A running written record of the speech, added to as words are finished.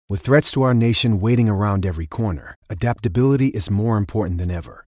With threats to our nation waiting around every corner, adaptability is more important than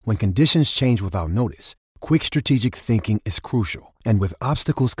ever. When conditions change without notice, quick strategic thinking is crucial. And with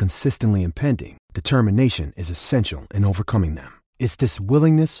obstacles consistently impending, determination is essential in overcoming them. It's this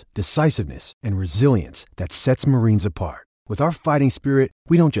willingness, decisiveness, and resilience that sets Marines apart. With our fighting spirit,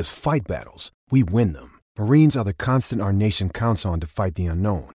 we don't just fight battles, we win them. Marines are the constant our nation counts on to fight the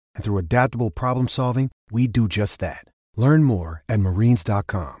unknown. And through adaptable problem solving, we do just that. Learn more at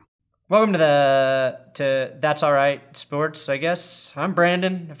marines.com. Welcome to That's All Right Sports, I guess. I'm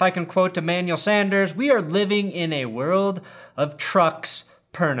Brandon. If I can quote Emmanuel Sanders, we are living in a world of trucks,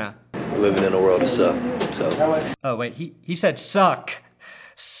 Perna. Living in a world of suck, so. Oh, wait, he said suck.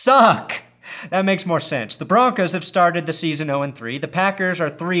 Suck! That makes more sense. The Broncos have started the season 0-3. The Packers are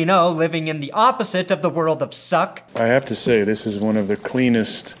 3-0, living in the opposite of the world of suck. I have to say, this is one of the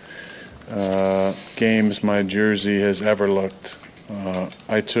cleanest games my jersey has ever looked.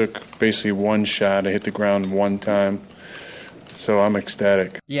 I took basically one shot. I hit the ground one time, so I'm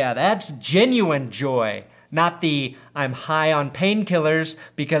ecstatic. Yeah, that's genuine joy, not the I'm high on painkillers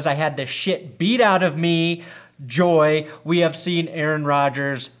because I had the shit beat out of me joy we have seen Aaron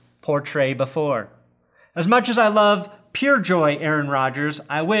Rodgers portray before. As much as I love pure joy Aaron Rodgers,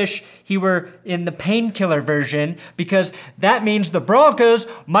 I wish he were in the painkiller version because that means the Broncos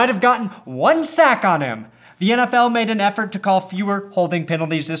might have gotten one sack on him. The NFL made an effort to call fewer holding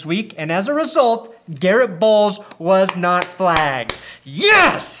penalties this week, and as a result, Garrett Bowles was not flagged.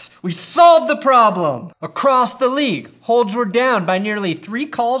 Yes! We solved the problem! Across the league, holds were down by nearly 3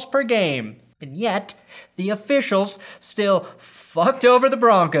 calls per game. And yet, the officials still fucked over the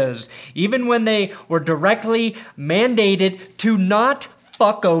Broncos, even when they were directly mandated to not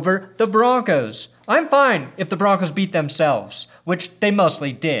fuck over the Broncos. I'm fine if the Broncos beat themselves, which they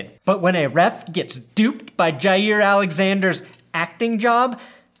mostly did. But when a ref gets duped by Jair Alexander's acting job,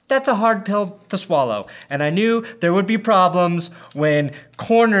 that's a hard pill to swallow. And I knew there would be problems when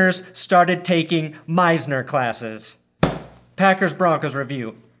corners started taking Meisner classes. Packers-Broncos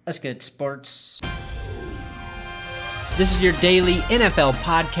review. That's good, sports. This is your daily NFL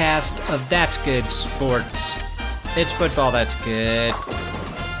podcast of That's Good Sports. It's football that's good.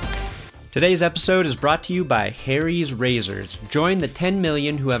 Today's episode is brought to you by Harry's Razors. Join the 10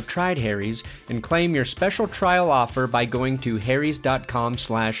 million who have tried Harry's and claim your special trial offer by going to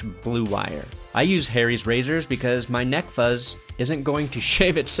harrys.com/bluewire. I use Harry's Razors because my neck fuzz isn't going to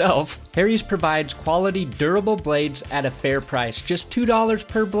shave itself. Harry's provides quality, durable blades at a fair price, just $2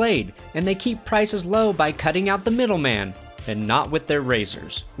 per blade, and they keep prices low by cutting out the middleman. And not with their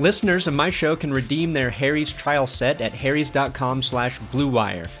razors. Listeners of my show can redeem their Harry's trial set at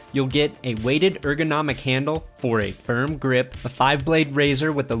harrys.com/bluewire. You'll get a weighted ergonomic handle for a firm grip, a 5-blade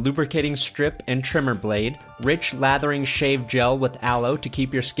razor with a lubricating strip and trimmer blade, rich lathering shave gel with aloe to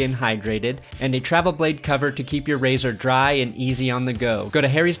keep your skin hydrated, and a travel blade cover to keep your razor dry and easy on the go. Go to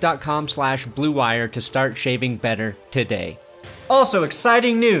harrys.com/bluewire to start shaving better today. Also,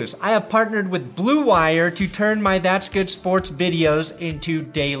 exciting news. I have partnered with Blue Wire to turn my That's Good Sports videos into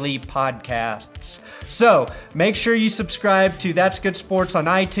daily podcasts. So, make sure you subscribe to That's Good Sports on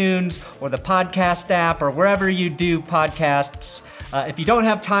iTunes or the podcast app or wherever you do podcasts. If you don't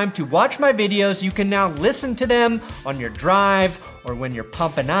have time to watch my videos, you can now listen to them on your drive or when you're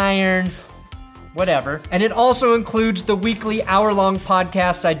pumping iron, whatever. And it also includes the weekly hour-long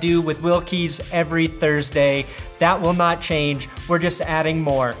podcast I do with Will Keys every Thursday. That will not change. We're just adding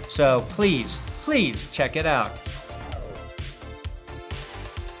more. So please check it out.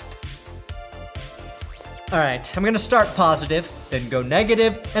 All right, I'm going to start positive, then go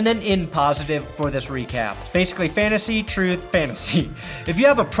negative, and then in positive for this recap. Basically, fantasy, truth, fantasy. If you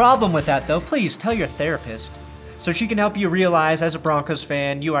have a problem with that, though, please tell your therapist, so she can help you realize, as a Broncos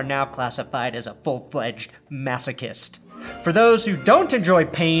fan, you are now classified as a full-fledged masochist. For those who don't enjoy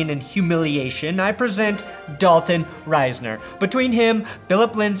pain and humiliation, I present Dalton Reisner. Between him,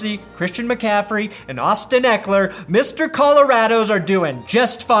 Phillip Lindsay, Christian McCaffrey, and Austin Eckler, Mr. Colorados are doing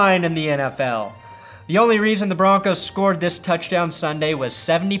just fine in the NFL. The only reason the Broncos scored this touchdown Sunday was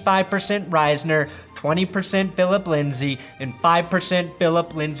 75% Reisner, 20% Phillip Lindsay, and 5%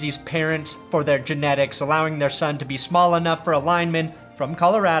 Phillip Lindsay's parents for their genetics, allowing their son to be small enough for a lineman from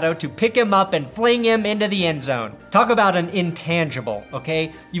Colorado to pick him up and fling him into the end zone. Talk about an intangible,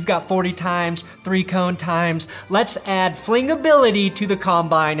 okay? You've got 40 times, 3-cone times. Let's add flingability to the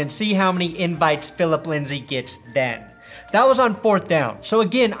combine and see how many invites Phillip Lindsay gets then. That was on 4th down. So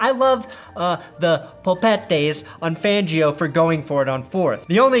again, I love the Popetes on Fangio for going for it on 4th.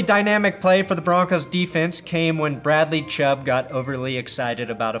 The only dynamic play for the Broncos defense came when Bradley Chubb got overly excited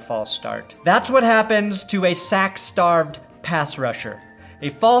about a false start. That's what happens to a sack-starved pass rusher. A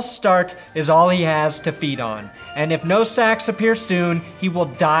false start is all he has to feed on, and if no sacks appear soon, he will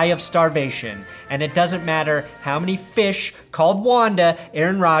die of starvation. And it doesn't matter how many fish called Wanda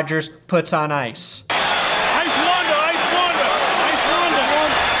Aaron Rodgers puts on ice. Ice Wanda, Ice Wanda, Ice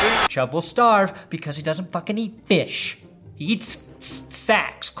Wanda. Chubb will starve because he doesn't fucking eat fish. He eats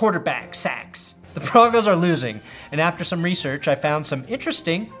sacks, quarterback sacks. The Broncos are losing, and after some research, I found some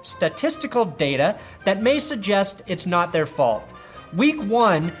interesting statistical data that may suggest it's not their fault. Week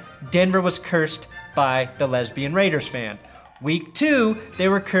 1, Denver was cursed by the lesbian Raiders fan. Week 2, they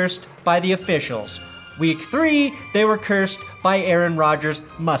were cursed by the officials. Week 3, they were cursed by Aaron Rodgers'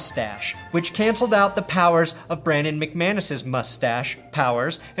 mustache, which canceled out the powers of Brandon McManus's mustache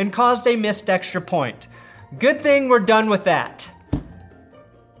powers and caused a missed extra point. Good thing we're done with that.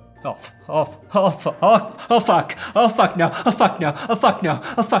 Oh fuck. Oh fuck no.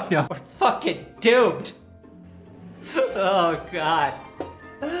 We're fucking doomed. Oh God.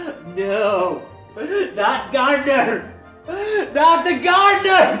 No. Not Gardner. Not the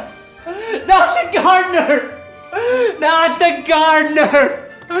Gardner. Not the Gardner. Not the Gardner.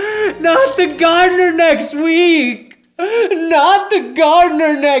 Not the Gardner next week. Not the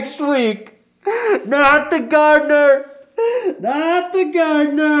Gardner next week. Not the Gardner. Not the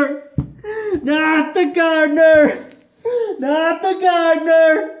Gardner. Not the Gardner. Not the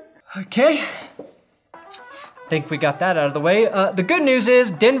Gardner. Okay. Think we got that out of the way. The good news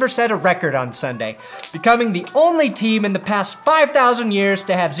is Denver set a record on Sunday, becoming the only team in the past 5,000 years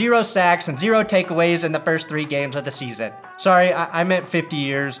to have 0 sacks and 0 takeaways in the first 3 games of the season. Sorry, I meant 50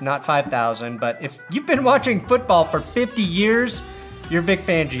 years, not 5,000, but if you've been watching football for 50 years, you're Vic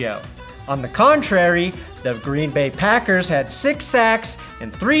Fangio. On the contrary, the Green Bay Packers had 6 sacks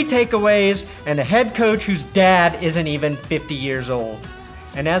and 3 takeaways and a head coach whose dad isn't even 50 years old.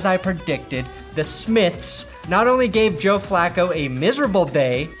 And as I predicted, the Smiths not only gave Joe Flacco a miserable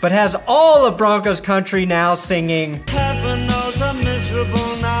day, but has all of Broncos country now singing, "Heaven knows I'm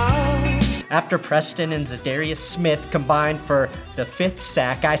miserable now." After Preston and Zadarius Smith combined for the 5th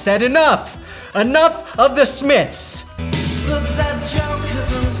sack, I said enough! Enough of the Smiths! But that joke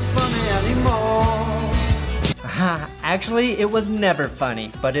isn't funny anymore. Actually, it was never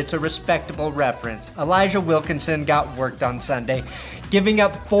funny, but it's a respectable reference. Elijah Wilkinson got worked on Sunday, giving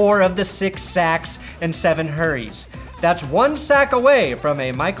up 4 of the 6 sacks and 7 hurries. That's 1 sack away from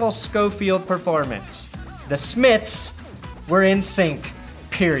a Michael Schofield performance. The Smiths were in sync,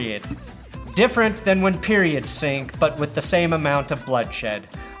 period. Different than when periods sync, but with the same amount of bloodshed.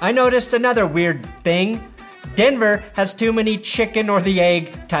 I noticed another weird thing. Denver has too many chicken or the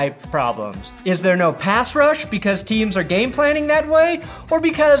egg type problems. Is there no pass rush because teams are game planning that way, or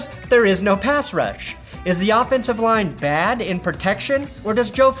because there is no pass rush? Is the offensive line bad in protection, or does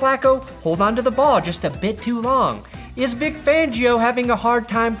Joe Flacco hold on to the ball just a bit too long? Is Vic Fangio having a hard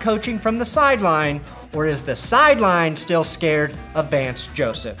time coaching from the sideline, or is the sideline still scared of Vance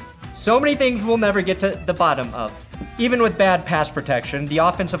Joseph? So many things we'll never get to the bottom of. Even with bad pass protection, the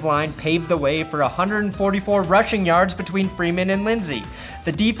offensive line paved the way for 144 rushing yards between Freeman and Lindsay.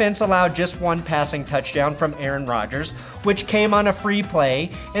 The defense allowed just 1 passing touchdown from Aaron Rodgers, which came on a free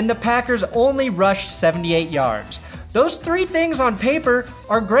play, and the Packers only rushed 78 yards. Those 3 things on paper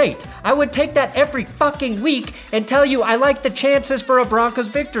are great. I would take that every fucking week and tell you I like the chances for a Broncos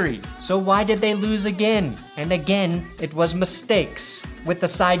victory. So why did they lose again? And again, it was mistakes, with the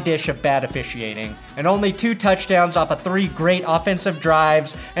side dish of bad officiating, and only 2 touchdowns off of 3 great offensive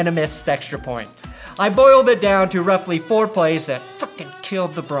drives and a missed extra point. I boiled it down to roughly 4 plays that fucking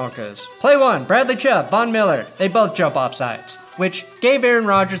killed the Broncos. Play 1, Bradley Chubb, Von Miller, they both jump off sides, which gave Aaron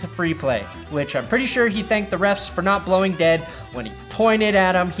Rodgers a free play, which I'm pretty sure he thanked the refs for not blowing dead when he pointed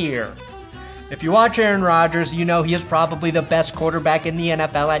at him here. If you watch Aaron Rodgers, you know he is probably the best quarterback in the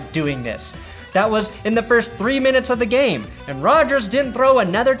NFL at doing this. That was in the first 3 minutes of the game, and Rodgers didn't throw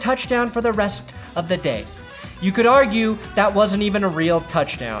another touchdown for the rest of the day. You could argue that wasn't even a real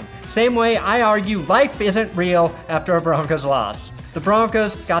touchdown. Same way I argue life isn't real after a Broncos loss. The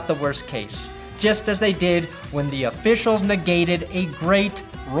Broncos got the worst case, just as they did when the officials negated a great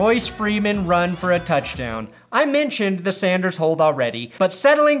Royce Freeman run for a touchdown. I mentioned the Sanders hold already, but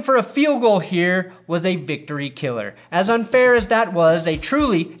settling for a field goal here was a victory killer. As unfair as that was, a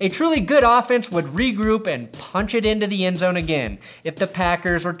truly good offense would regroup and punch it into the end zone again. If the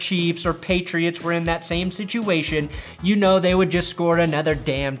Packers or Chiefs or Patriots were in that same situation, you know they would just score another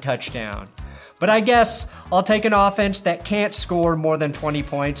damn touchdown. But I guess I'll take an offense that can't score more than 20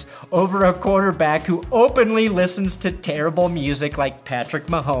 points over a quarterback who openly listens to terrible music like Patrick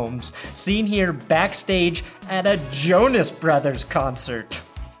Mahomes, seen here backstage at a Jonas Brothers concert.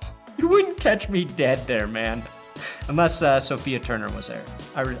 You wouldn't catch me dead there, man. Unless Sophia Turner was there.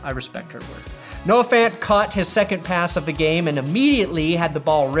 I respect her work. Noah Fant caught his second pass of the game and immediately had the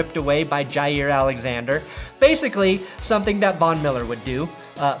ball ripped away by Jair Alexander. Basically, something that Von Miller would do.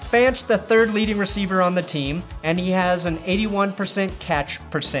 Fant's the third leading receiver on the team, and he has an 81% catch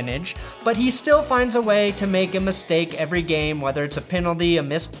percentage, but he still finds a way to make a mistake every game, whether it's a penalty, a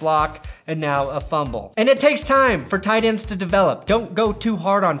missed block, and now a fumble. And it takes time for tight ends to develop. Don't go too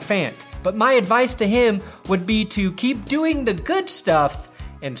hard on Fant. But my advice to him would be to keep doing the good stuff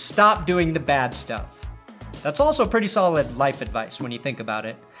and stop doing the bad stuff. That's also pretty solid life advice when you think about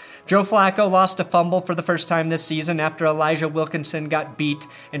it. Joe Flacco lost a fumble for the first time this season after Elijah Wilkinson got beat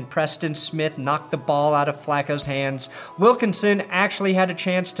and Preston Smith knocked the ball out of Flacco's hands. Wilkinson actually had a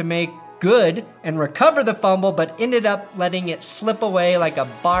chance to make good and recover the fumble, but ended up letting it slip away like a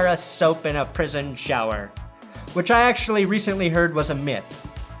bar of soap in a prison shower, which I actually recently heard was a myth.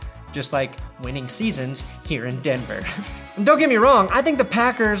 Just like winning seasons here in Denver. And don't get me wrong, I think the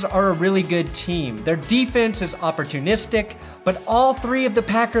Packers are a really good team. Their defense is opportunistic, but all three of the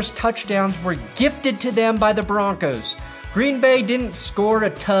Packers' touchdowns were gifted to them by the Broncos. Green Bay didn't score a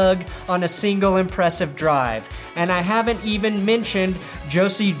tug on a single impressive drive, and I haven't even mentioned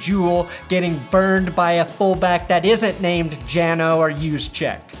Josie Jewell getting burned by a fullback that isn't named Jano or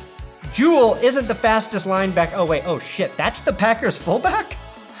Juszczyk. Jewell isn't the fastest linebacker. Oh shit, that's the Packers' fullback?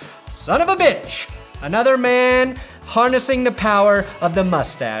 Son of a bitch! Another man harnessing the power of the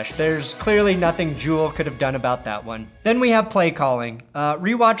mustache. There's clearly nothing Jewell could have done about that one. Then we have play calling.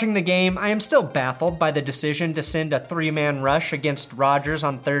 Rewatching the game, I am still baffled by the decision to send a 3-man rush against Rodgers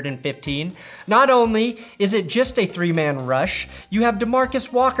on 3rd and 15. Not only is it just a 3-man rush, you have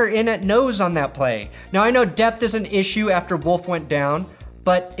DeMarcus Walker in at nose on that play. Now I know depth is an issue after Wolf went down,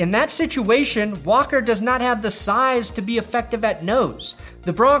 but in that situation, Walker does not have the size to be effective at nose.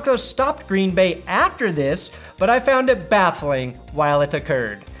 The Broncos stopped Green Bay after this, but I found it baffling while it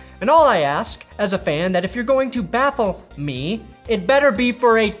occurred. And all I ask, as a fan, that if you're going to baffle me, it better be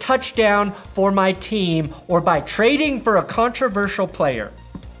for a touchdown for my team or by trading for a controversial player.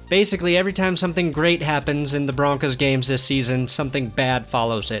 Basically, every time something great happens in the Broncos games this season, something bad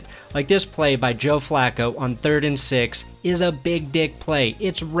follows it. Like this play by Joe Flacco on 3rd and 6 is a big dick play.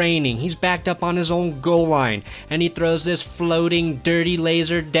 It's raining, he's backed up on his own goal line, and he throws this floating, dirty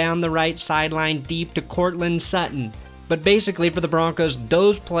laser down the right sideline deep to Courtland Sutton. But basically for the Broncos,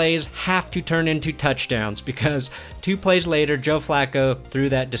 those plays have to turn into touchdowns because 2 plays later, Joe Flacco threw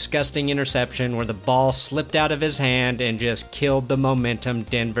that disgusting interception where the ball slipped out of his hand and just killed the momentum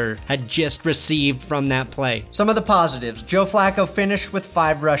Denver had just received from that play. Some of the positives. Joe Flacco finished with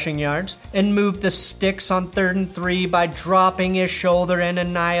 5 rushing yards and moved the sticks on 3rd and 3 by dropping his shoulder and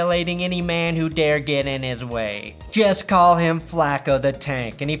annihilating any man who dare get in his way. Just call him Flacco the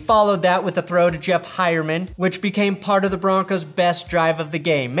Tank. And he followed that with a throw to Jeff Heuerman, which became part of the Broncos' best drive of the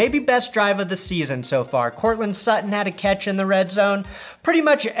game. Maybe best drive of the season so far. Courtland Sutton had a catch in the red zone. Pretty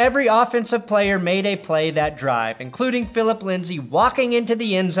much every offensive player made a play that drive, including Phillip Lindsay walking into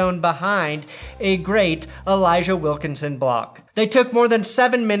the end zone behind a great Elijah Wilkinson block. They took more than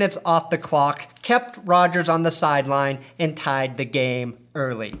 7 minutes off the clock, kept Rodgers on the sideline, and tied the game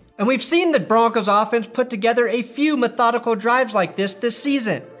early. And we've seen the Broncos offense put together a few methodical drives like this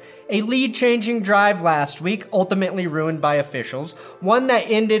season. A lead-changing drive last week, ultimately ruined by officials, one that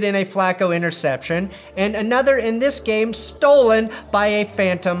ended in a Flacco interception, and another in this game stolen by a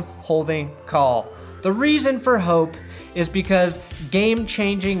phantom holding call. The reason for hope is because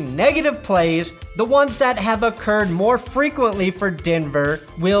game-changing negative plays, the ones that have occurred more frequently for Denver,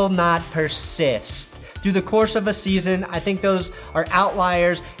 will not persist. Through the course of a season, I think those are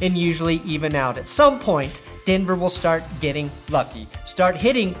outliers and usually even out. At some point, Denver will start getting lucky, start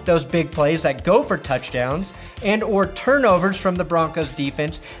hitting those big plays that go for touchdowns and or turnovers from the Broncos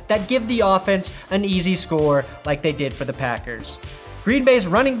defense that give the offense an easy score like they did for the Packers. Green Bay's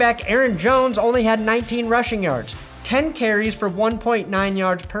running back Aaron Jones only had 19 rushing yards, 10 carries for 1.9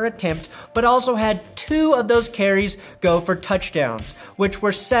 yards per attempt, but also had 2 of those carries go for touchdowns, which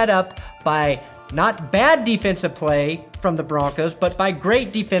were set up by not bad defensive play from the Broncos, but by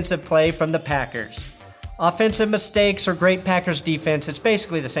great defensive play from the Packers. Offensive mistakes or great Packers defense, it's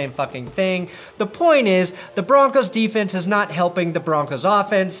basically the same fucking thing. The point is, the Broncos defense is not helping the Broncos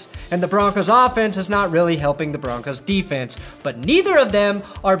offense, and the Broncos offense is not really helping the Broncos defense, but neither of them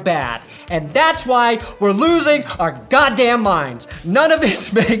are bad. And that's why we're losing our goddamn minds. None of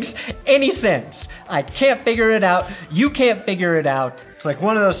it makes any sense. I can't figure it out. You can't figure it out. It's like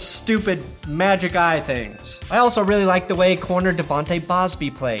one of those stupid magic eye things. I also really like the way corner Devontae Bosby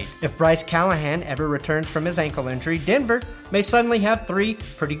played. If Bryce Callahan ever returns from his ankle injury, Denver may suddenly have 3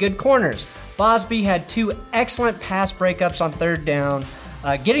 pretty good corners. Bosby had 2 excellent pass breakups on third down.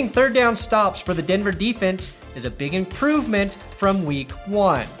 Getting third down stops for the Denver defense is a big improvement from week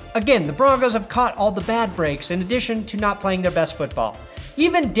 1. Again, the Broncos have caught all the bad breaks in addition to not playing their best football.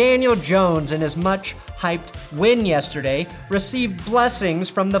 Even Daniel Jones, in his much-hyped win yesterday, received blessings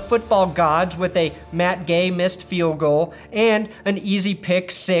from the football gods with a Matt Gay missed field goal and an easy pick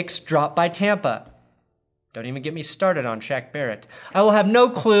 6 dropped by Tampa. Don't even get me started on Shaq Barrett. I will have no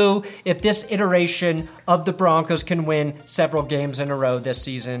clue if this iteration of the Broncos can win several games in a row this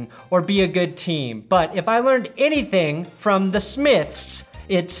season or be a good team. But if I learned anything from the Smiths,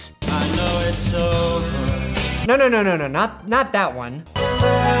 it's... I know it's over. No, not that one.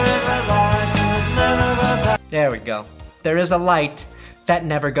 There we go. There is a light that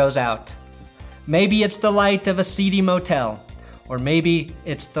never goes out. Maybe it's the light of a seedy motel, or maybe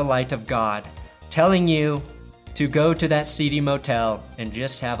it's the light of God, telling you to go to that seedy motel and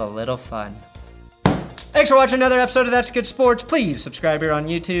just have a little fun. Thanks for watching another episode of That's Good Sports. Please subscribe here on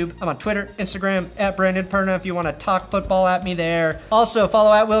YouTube. I'm on Twitter, Instagram, at Brandon Perna if you want to talk football at me there. Also,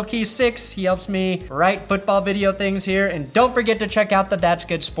 follow at WillKey6. He helps me write football video things here. And don't forget to check out the That's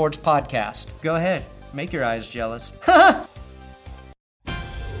Good Sports podcast. Go ahead. Make your eyes jealous.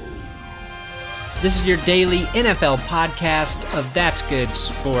 This is your daily NFL podcast of That's Good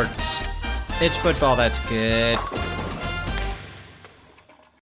Sports. It's football that's good.